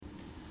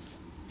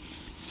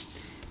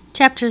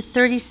Chapter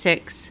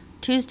 36,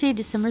 Tuesday,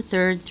 December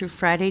 3rd through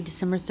Friday,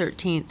 December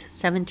 13th,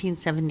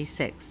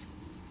 1776.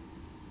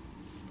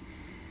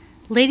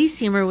 Lady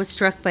Seymour was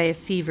struck by a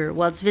fever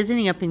whilst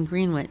visiting up in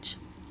Greenwich.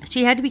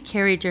 She had to be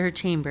carried to her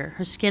chamber,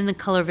 her skin the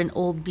color of an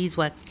old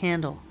beeswax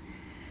candle.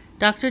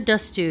 Dr.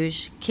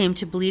 Dustouche came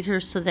to bleed her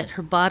so that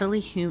her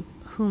bodily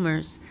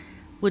humours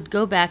would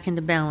go back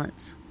into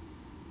balance.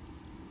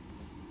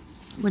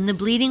 When the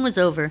bleeding was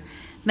over,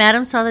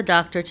 Madame saw the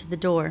doctor to the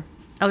door.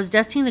 I was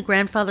dusting the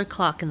grandfather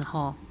clock in the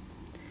hall.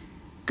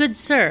 "Good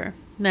sir,"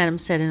 Madame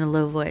said in a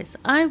low voice,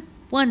 I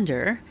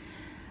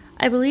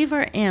believe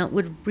our aunt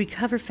would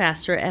recover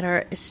faster at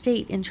our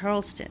estate in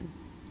Charleston.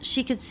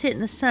 She could sit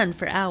in the sun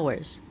for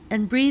hours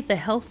and breathe the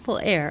healthful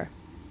air.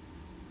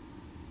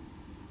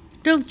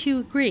 Don't you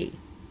agree?"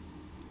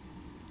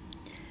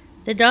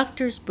 The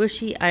doctor's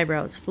bushy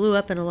eyebrows flew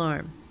up in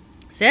alarm.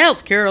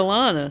 "South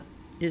Carolina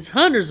is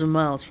hundreds of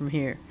miles from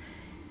here,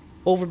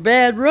 over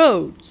bad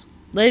roads.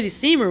 Lady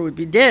Seymour would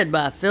be dead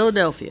by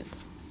Philadelphia."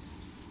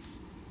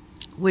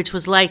 Which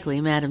was likely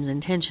Madame's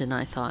intention,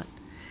 I thought.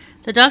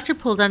 The doctor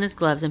pulled on his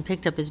gloves and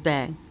picked up his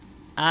bag.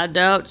 "I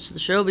doubt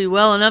she'll be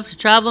well enough to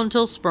travel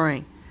until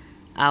spring.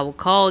 I will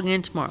call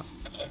again tomorrow."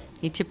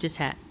 He tipped his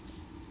hat.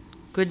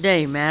 "Good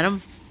day,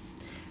 madam."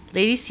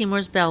 Lady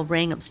Seymour's bell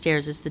rang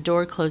upstairs as the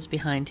door closed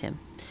behind him.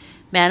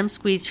 Madame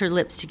squeezed her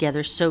lips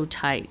together so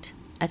tight,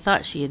 I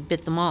thought she had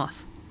bit them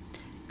off.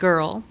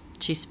 "Girl,"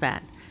 she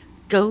spat,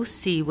 "go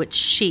see what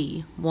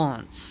she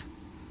wants."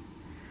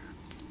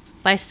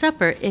 By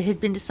supper, it had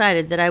been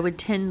decided that I would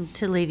tend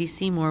to Lady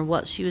Seymour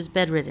while she was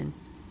bedridden.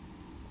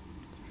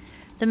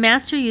 The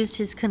master used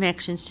his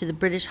connections to the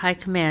British High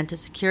Command to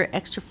secure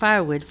extra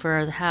firewood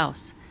for the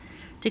house,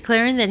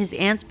 declaring that his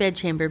aunt's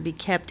bedchamber be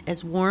kept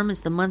as warm as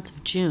the month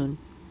of June.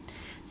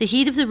 The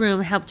heat of the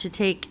room helped to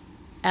take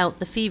out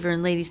the fever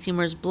in Lady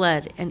Seymour's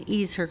blood and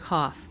ease her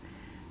cough.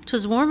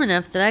 'Twas warm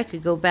enough that I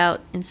could go about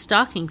in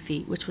stocking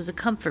feet, which was a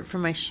comfort, for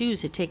my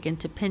shoes had taken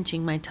to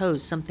pinching my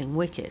toes something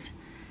wicked.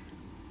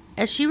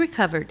 As she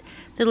recovered,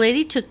 the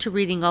lady took to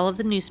reading all of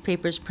the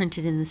newspapers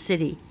printed in the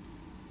city.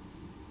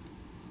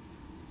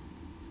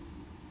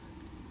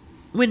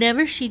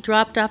 Whenever she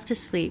dropped off to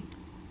sleep,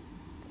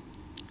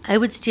 I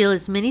would steal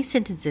as many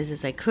sentences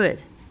as I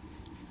could.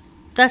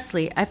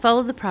 Thusly, I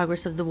followed the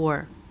progress of the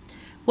war,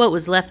 what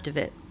was left of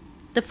it.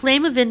 The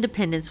flame of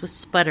independence was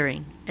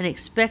sputtering and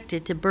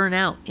expected to burn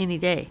out any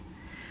day.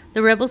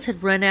 The rebels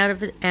had run out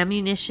of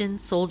ammunition,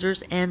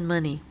 soldiers, and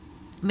money.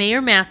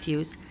 Mayor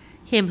Matthews,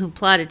 him who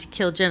plotted to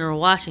kill General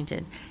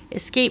Washington,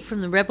 escaped from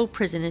the rebel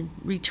prison and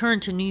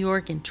returned to New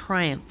York in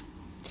triumph.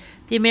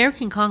 The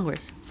American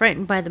Congress,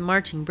 frightened by the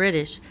marching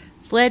British,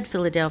 fled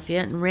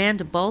Philadelphia and ran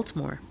to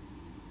Baltimore.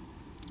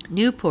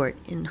 Newport,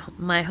 in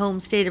my home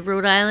state of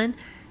Rhode Island,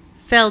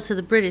 fell to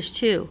the British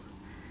too.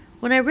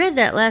 When I read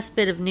that last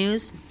bit of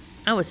news,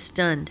 I was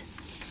stunned.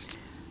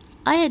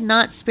 I had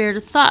not spared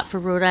a thought for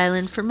Rhode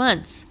Island for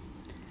months.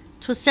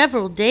 'Twas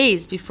several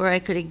days before I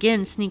could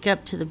again sneak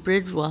up to the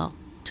bridge wall,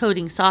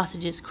 toting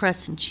sausages,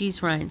 crusts, and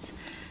cheese rinds.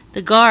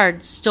 The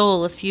guard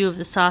stole a few of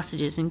the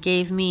sausages and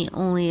gave me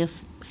only a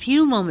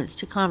few moments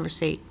to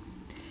conversate.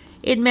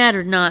 It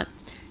mattered not.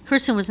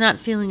 Curson was not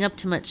feeling up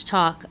to much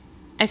talk.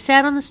 I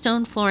sat on the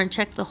stone floor and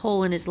checked the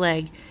hole in his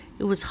leg.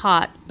 It was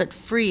hot, but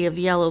free of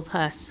yellow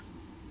pus.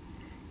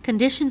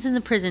 Conditions in the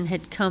prison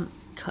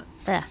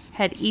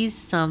had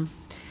eased some.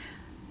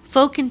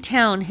 Folk in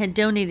town had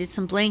donated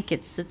some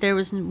blankets that there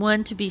was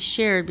one to be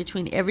shared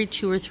between every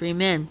 2 or 3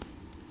 men.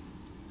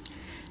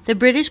 The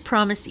British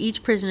promised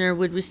each prisoner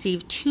would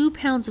receive 2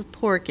 pounds of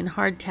pork and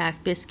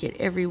hardtack biscuit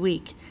every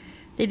week.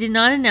 They did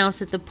not announce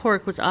that the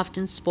pork was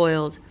often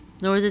spoiled,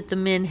 nor that the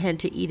men had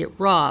to eat it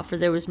raw, for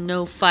there was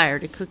no fire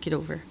to cook it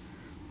over.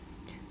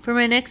 For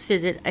my next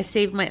visit, I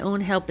saved my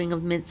own helping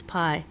of mince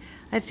pie.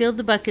 I filled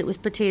the bucket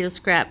with potato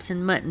scraps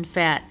and mutton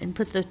fat and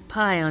put the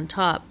pie on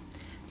top.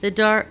 The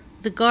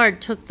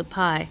guard took the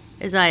pie,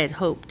 as I had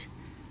hoped.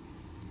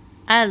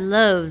 "I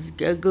loves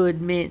a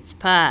good mince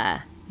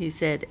pie," he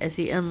said as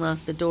he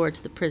unlocked the door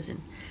to the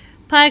prison,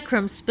 pie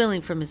crumbs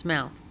spilling from his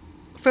mouth.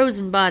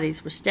 Frozen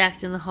bodies were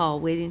stacked in the hall,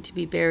 waiting to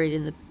be buried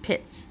in the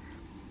pits.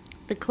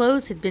 The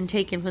clothes had been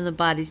taken from the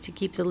bodies to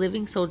keep the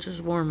living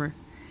soldiers warmer.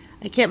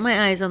 I kept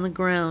my eyes on the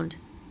ground,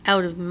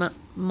 out of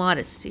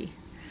modesty.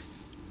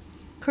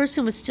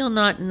 Curson was still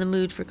not in the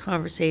mood for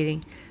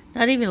conversating,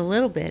 not even a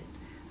little bit.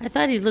 I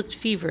thought he looked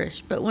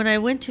feverish, but when I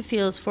went to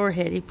feel his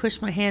forehead, he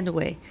pushed my hand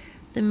away.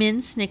 The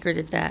men snickered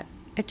at that.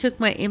 I took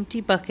my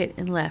empty bucket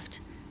and left.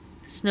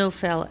 Snow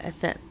fell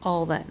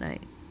all that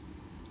night.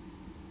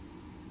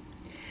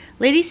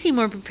 Lady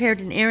Seymour prepared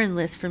an errand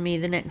list for me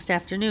the next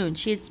afternoon.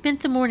 She had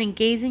spent the morning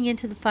gazing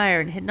into the fire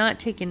and had not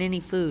taken any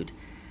food.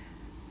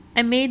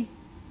 I made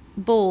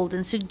bold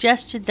and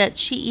suggested that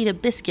she eat a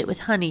biscuit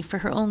with honey for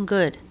her own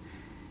good.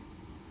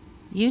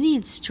 "You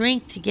need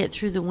strength to get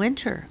through the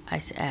winter,"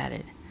 I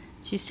added.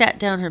 She sat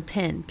down her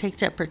pen,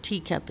 picked up her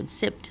teacup, and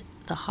sipped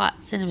the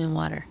hot cinnamon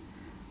water.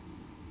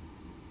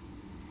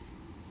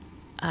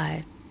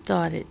 "I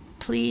thought it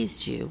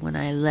pleased you when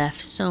I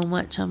left so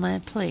much on my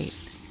plate."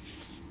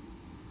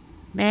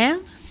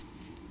 Ma'am?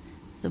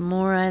 The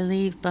more I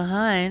leave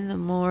behind, the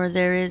more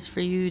there is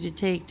for you to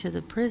take to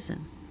the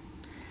prison.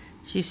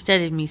 She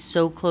studied me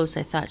so close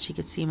I thought she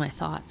could see my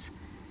thoughts.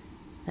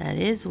 That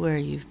is where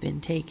you've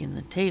been taking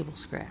the table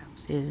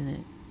scraps, isn't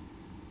it?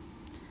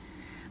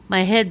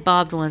 My head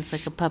bobbed once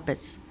like a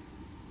puppet's.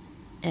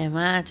 Am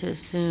I to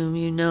assume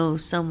you know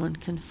someone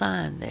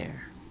confined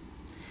there?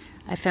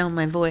 I found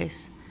my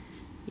voice.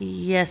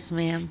 Yes,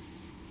 ma'am.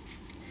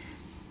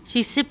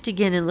 She sipped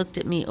again and looked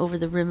at me over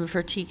the rim of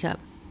her teacup.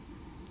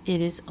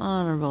 It is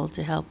honorable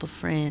to help a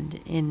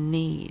friend in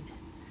need.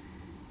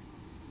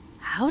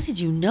 How did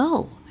you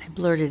know? I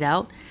blurted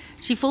out.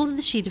 She folded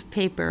the sheet of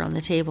paper on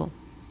the table.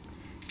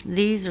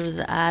 These are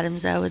the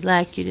items I would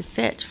like you to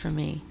fetch for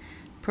me.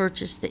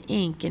 Purchase the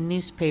ink and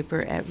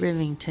newspaper at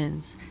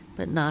Rivington's,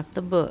 but not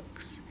the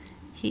books.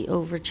 He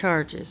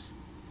overcharges.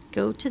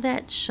 Go to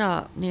that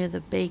shop near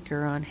the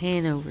baker on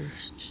Hanover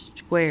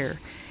Square.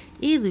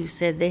 Elu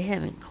said they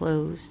haven't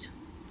closed.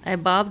 I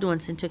bobbed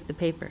once and took the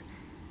paper.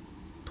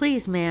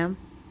 Please, ma'am.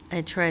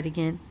 I tried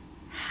again.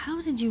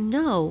 How did you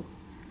know?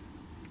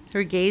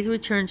 Her gaze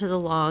returned to the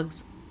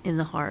logs in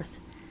the hearth.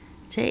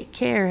 Take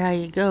care how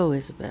you go,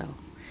 Isabel.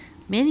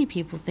 Many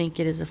people think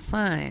it is a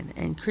fine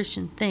and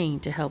Christian thing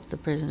to help the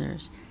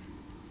prisoners.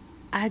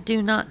 I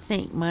do not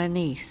think my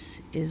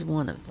niece is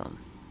one of them.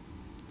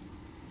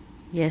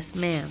 Yes,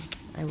 ma'am,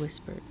 I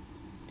whispered.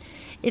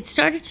 It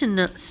started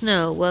to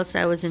snow whilst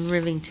I was in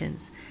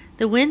Rivington's.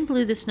 The wind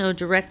blew the snow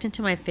direct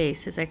into my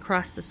face as I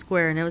crossed the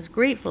square, and I was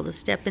grateful to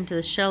step into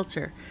the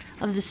shelter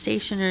of the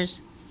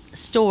stationer's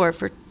store,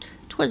 for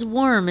 'twas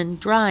warm and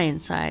dry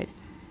inside,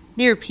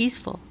 near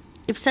peaceful,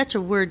 if such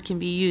a word can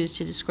be used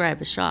to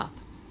describe a shop.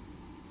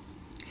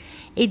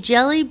 A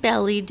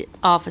jelly-bellied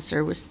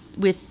officer with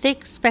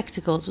thick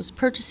spectacles was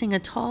purchasing a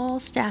tall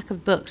stack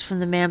of books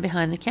from the man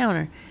behind the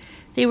counter.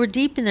 They were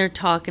deep in their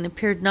talk and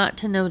appeared not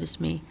to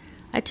notice me.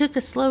 I took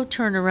a slow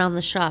turn around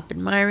the shop,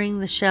 admiring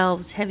the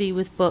shelves heavy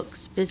with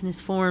books, business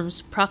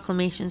forms,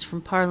 proclamations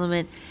from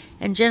Parliament,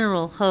 and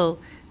general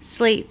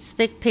slates,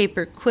 thick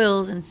paper,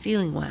 quills, and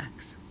sealing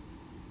wax.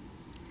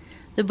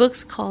 The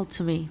books called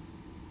to me.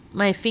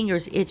 My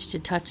fingers itched to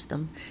touch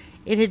them.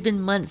 It had been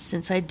months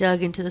since I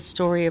dug into the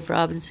story of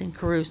Robinson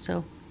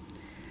Crusoe.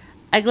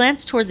 I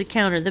glanced toward the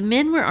counter. The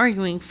men were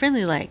arguing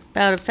friendly-like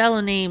about a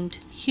fellow named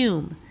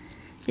Hume.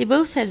 They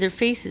both had their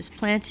faces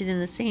planted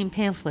in the same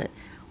pamphlet.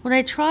 When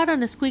I trod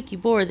on a squeaky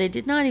board, they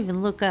did not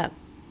even look up.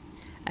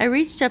 I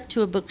reached up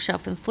to a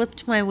bookshelf and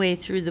flipped my way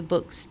through the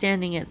books,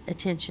 standing at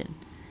attention.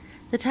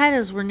 The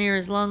titles were near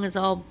as long as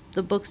all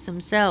the books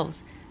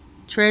themselves.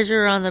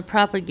 Treasure on the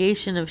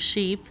Propagation of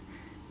Sheep,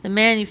 The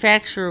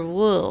Manufacture of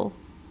Wool,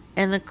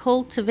 and the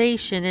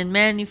Cultivation and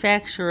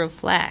Manufacture of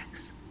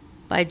Flax,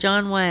 by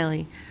John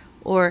Wiley,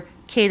 or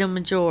Cato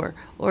Major,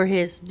 or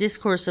his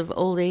Discourse of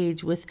Old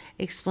Age with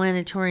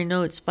Explanatory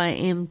Notes by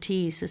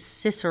M.T.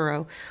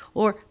 Cicero,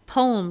 or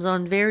Poems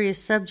on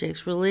Various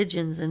Subjects,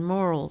 Religions, and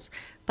Morals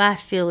by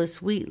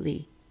Phyllis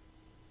Wheatley,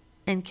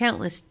 and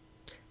countless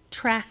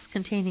tracts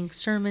containing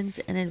sermons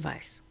and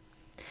advice.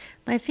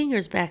 My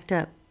fingers backed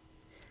up.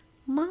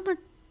 Mama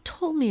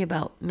told me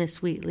about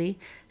Miss Wheatley.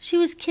 She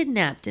was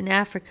kidnapped in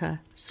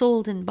Africa,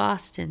 sold in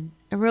Boston,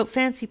 and wrote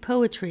fancy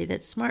poetry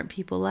that smart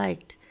people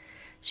liked.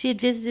 She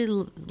had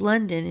visited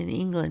London and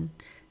England.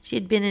 She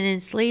had been an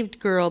enslaved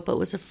girl, but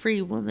was a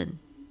free woman.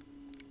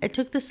 I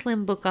took the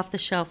slim book off the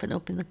shelf and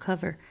opened the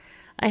cover.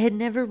 I had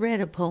never read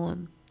a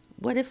poem.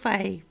 What if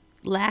I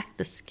lacked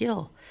the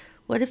skill?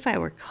 What if I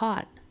were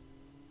caught?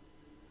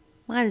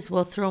 Might as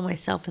well throw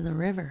myself in the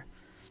river.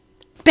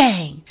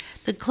 Bang!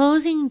 The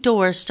closing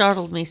door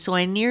startled me, so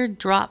I near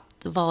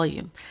dropped the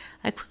volume.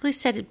 I quickly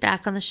set it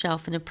back on the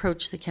shelf and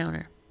approached the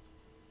counter.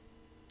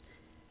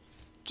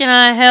 Can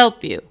I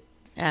help you?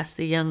 Asked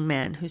the young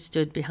man who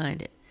stood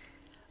behind it.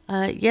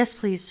 Yes,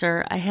 please,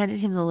 sir. I handed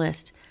him the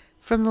list.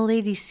 From the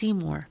Lady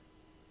Seymour.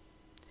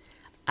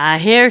 I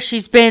hear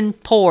she's been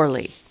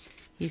poorly,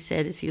 he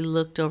said as he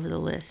looked over the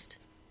list.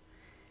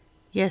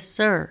 Yes,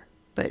 sir,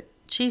 but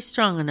she's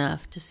strong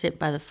enough to sit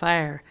by the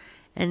fire,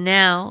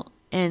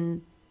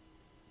 and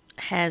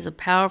has a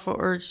powerful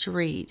urge to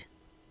read.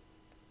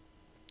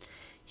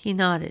 He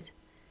nodded.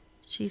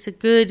 She's a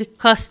good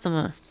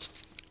customer.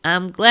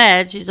 I'm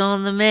glad she's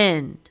on the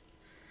mend.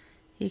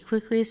 He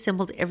quickly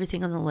assembled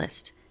everything on the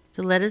list.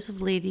 The letters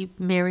of Lady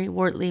Mary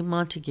Wortley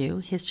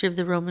Montagu, History of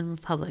the Roman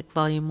Republic,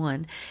 Volume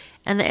 1,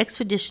 and the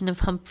Expedition of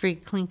Humphrey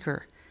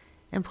Clinker,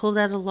 and pulled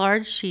out a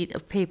large sheet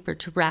of paper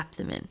to wrap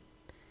them in.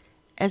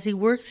 As he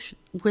worked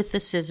with the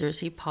scissors,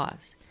 he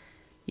paused.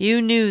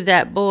 You knew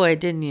that boy,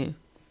 didn't you?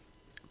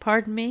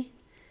 Pardon me?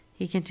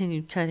 He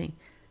continued cutting.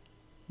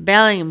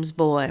 Bellingham's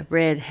boy,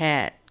 red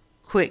hat,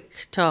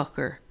 quick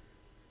talker.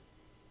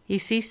 He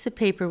seized the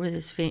paper with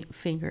his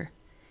finger.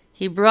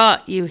 He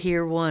brought you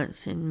here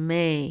once in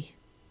May,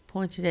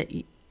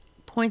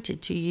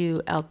 pointed to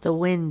you out the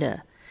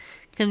window,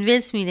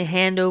 convinced me to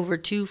hand over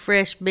 2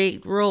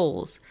 fresh-baked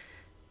rolls,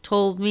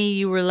 told me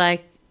you were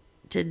like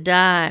to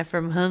die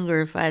from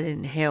hunger if I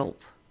didn't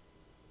help.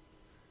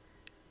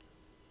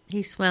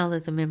 He smiled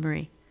at the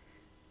memory.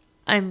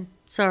 I'm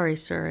sorry,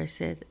 sir, I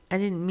said. I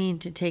didn't mean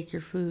to take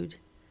your food.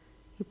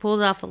 He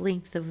pulled off a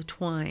length of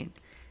twine.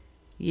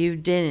 You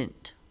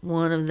didn't.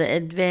 One of the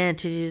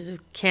advantages of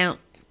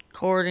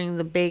courting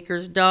the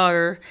baker's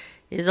daughter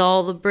is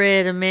all the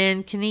bread a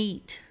man can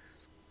eat.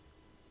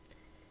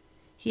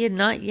 He had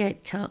not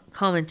yet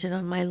commented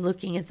on my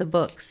looking at the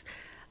books.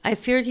 I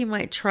feared he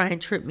might try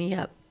and trip me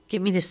up,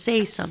 get me to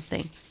say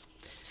something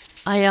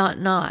I ought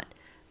not,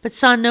 but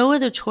saw no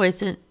other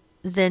choice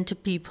than to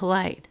be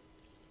polite.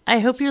 I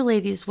hope your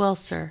lady is well,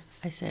 sir,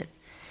 I said.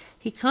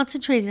 He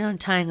concentrated on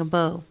tying a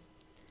bow.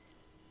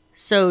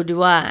 So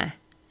do I.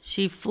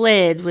 She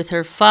fled with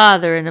her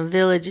father in a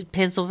village in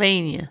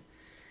Pennsylvania,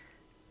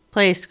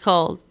 place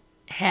called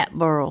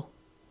Hatboro.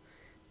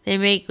 They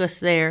make us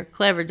there.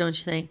 Clever, don't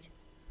you think?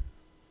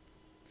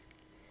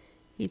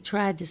 He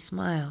tried to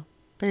smile,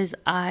 but his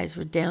eyes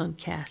were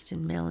downcast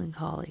in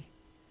melancholy.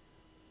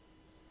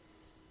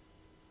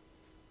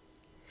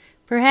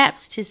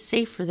 Perhaps 'tis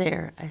safer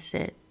there, I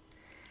said.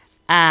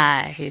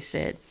 Aye, he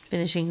said,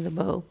 finishing the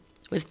bow,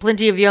 with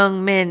plenty of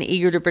young men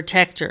eager to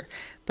protect her,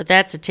 but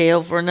that's a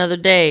tale for another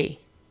day.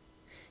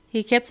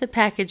 He kept the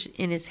package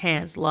in his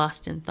hands,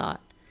 lost in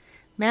thought.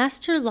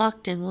 Master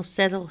Lockton will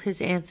settle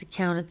his aunt's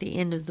account at the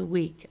end of the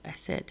week, I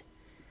said.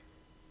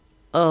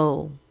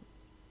 Oh,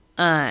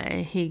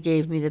 aye, he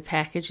gave me the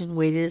package and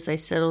waited as I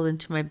settled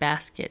into my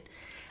basket.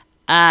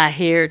 I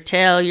hear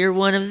tell you're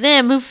one of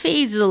them who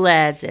feeds the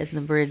lads, Edna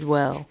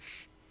Bridwell.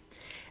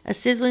 A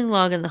sizzling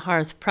log on the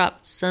hearth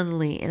propped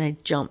suddenly, and I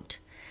jumped.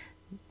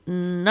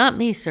 Not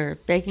me, sir,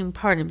 begging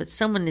pardon, but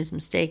someone is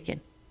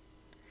mistaken.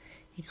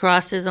 He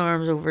crossed his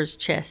arms over his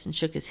chest and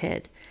shook his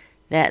head.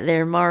 That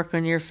there mark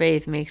on your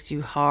faith makes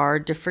you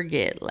hard to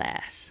forget,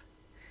 lass.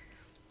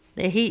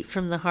 The heat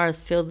from the hearth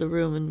filled the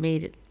room and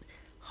made it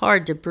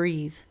hard to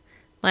breathe.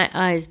 My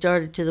eyes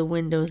darted to the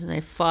windows, and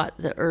I fought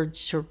the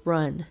urge to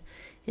run.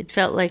 It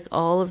felt like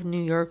all of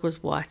New York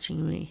was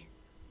watching me.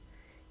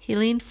 He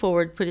leaned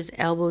forward, put his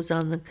elbows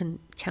on the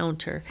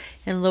counter,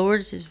 and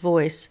lowered his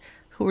voice.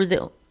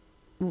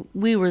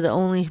 We were the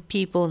only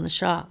people in the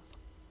shop.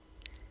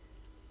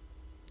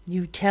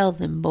 You tell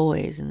them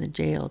boys in the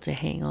jail to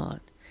hang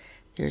on.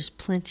 There's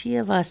plenty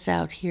of us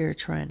out here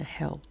trying to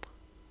help.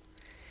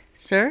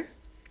 Sir?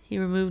 He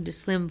removed a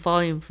slim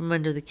volume from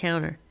under the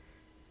counter.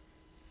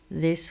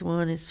 This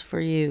one is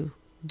for you.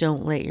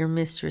 Don't let your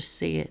mistress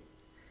see it.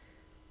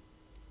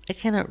 I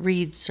cannot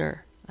read,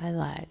 sir, I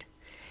lied.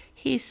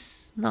 He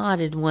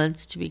nodded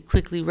once to be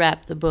quickly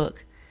wrapped the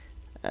book.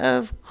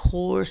 Of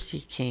course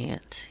you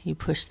can't. He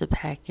pushed the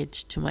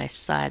package to my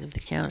side of the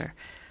counter.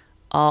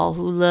 All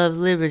who love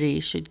liberty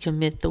should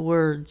commit the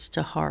words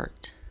to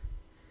heart.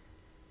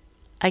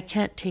 I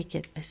can't take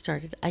it, I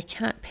started. I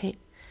cannot pay.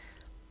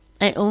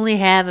 I only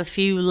have a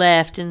few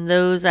left, and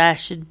those I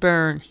should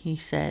burn, he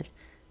said,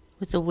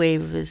 with a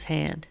wave of his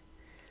hand.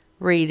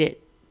 Read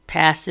it,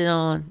 pass it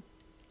on,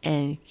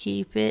 and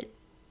keep it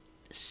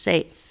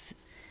safe,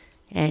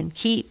 and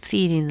keep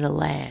feeding the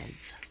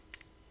lads.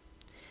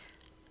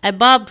 I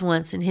bobbed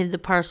once and hid the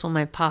parcel in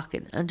my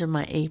pocket under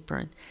my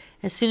apron,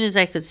 as soon as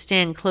I could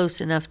stand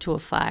close enough to a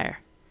fire.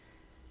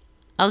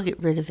 I'll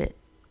get rid of it.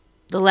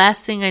 The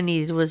last thing I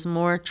needed was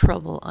more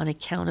trouble on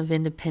account of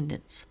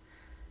independence.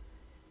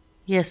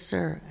 Yes,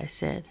 sir, I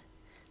said,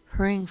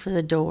 hurrying for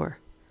the door.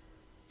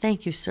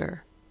 Thank you,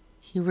 sir.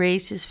 He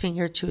raised his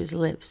finger to his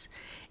lips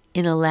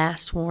in a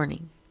last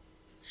warning.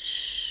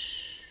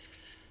 Shh.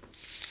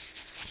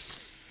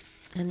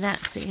 And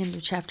that's the end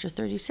of chapter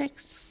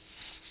 36.